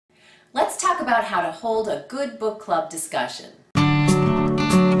Let's talk about how to hold a good book club discussion.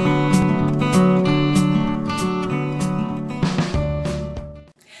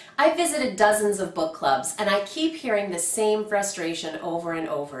 I've visited dozens of book clubs and I keep hearing the same frustration over and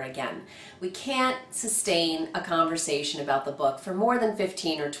over again. We can't sustain a conversation about the book for more than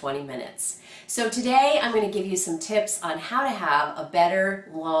 15 or 20 minutes. So today I'm going to give you some tips on how to have a better,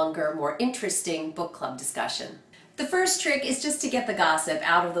 longer, more interesting book club discussion. The first trick is just to get the gossip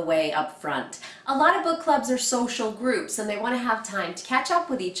out of the way up front. A lot of book clubs are social groups and they want to have time to catch up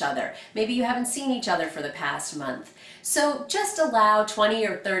with each other. Maybe you haven't seen each other for the past month. So just allow 20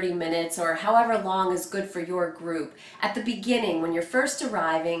 or 30 minutes or however long is good for your group at the beginning when you're first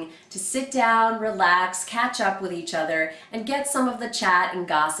arriving to sit down, relax, catch up with each other and get some of the chat and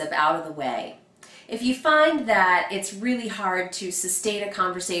gossip out of the way. If you find that it's really hard to sustain a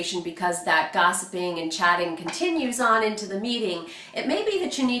conversation because that gossiping and chatting continues on into the meeting, it may be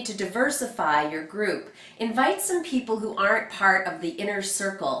that you need to diversify your group. Invite some people who aren't part of the inner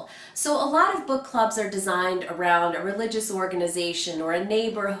circle. So a lot of book clubs are designed around a religious organization or a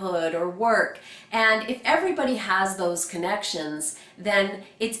neighborhood or work, and if everybody has those connections, then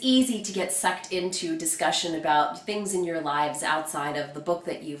it's easy to get sucked into discussion about things in your lives outside of the book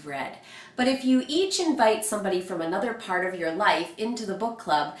that you've read. But if you each invite somebody from another part of your life into the book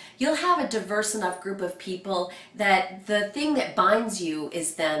club, you'll have a diverse enough group of people that the thing that binds you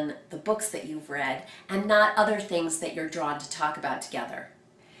is then the books that you've read and not other things that you're drawn to talk about together.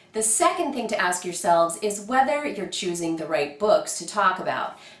 The second thing to ask yourselves is whether you're choosing the right books to talk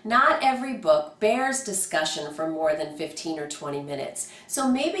about. Not every book bears discussion for more than 15 or 20 minutes,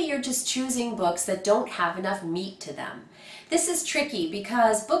 so maybe you're just choosing books that don't have enough meat to them. This is tricky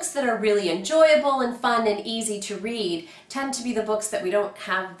because books that are really enjoyable and fun and easy to read tend to be the books that we don't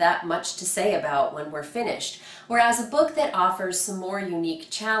have that much to say about when we're finished, whereas a book that offers some more unique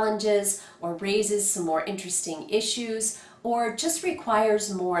challenges or raises some more interesting issues or just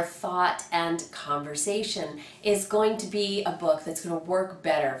requires more thought and conversation is going to be a book that's going to work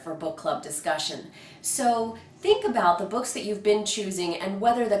better for book club discussion. So think about the books that you've been choosing and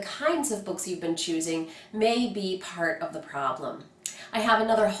whether the kinds of books you've been choosing may be part of the problem. I have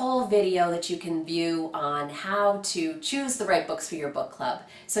another whole video that you can view on how to choose the right books for your book club.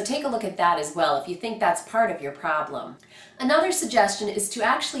 So take a look at that as well if you think that's part of your problem. Another suggestion is to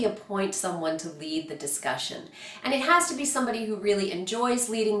actually appoint someone to lead the discussion. And it has to be somebody who really enjoys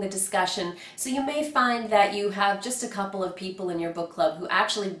leading the discussion, so you may find that you have just a couple of people in your book club who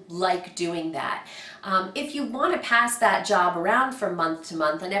actually like doing that. If you want to pass that job around from month to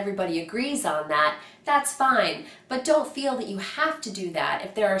month and everybody agrees on that, that's fine, but don't feel that you have to do that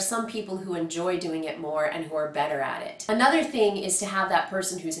if there are some people who enjoy doing it more and who are better at it. Another thing is to have that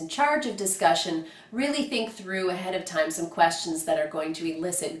person who's in charge of discussion really think through ahead of time some questions that are going to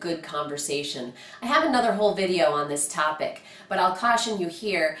elicit good conversation. I have another whole video on this topic, but I'll caution you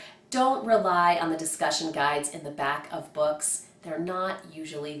here, don't rely on the discussion guides in the back of books. They're not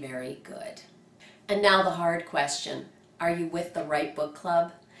usually very good. And now the hard question, are you with the right book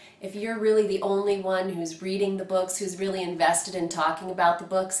club? If you're really the only one who's reading the books, who's really invested in talking about the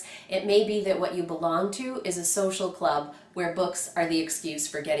books, it may be that what you belong to is a social club where books are the excuse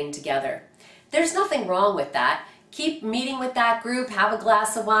for getting together. There's nothing wrong with that. Keep meeting with that group, have a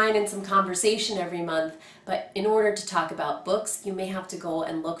glass of wine and some conversation every month, but in order to talk about books, you may have to go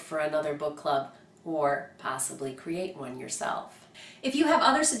and look for another book club or possibly create one yourself. If you have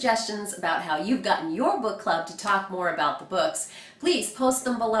other suggestions about how you've gotten your book club to talk more about the books, please post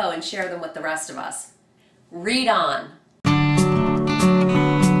them below and share them with the rest of us. Read on!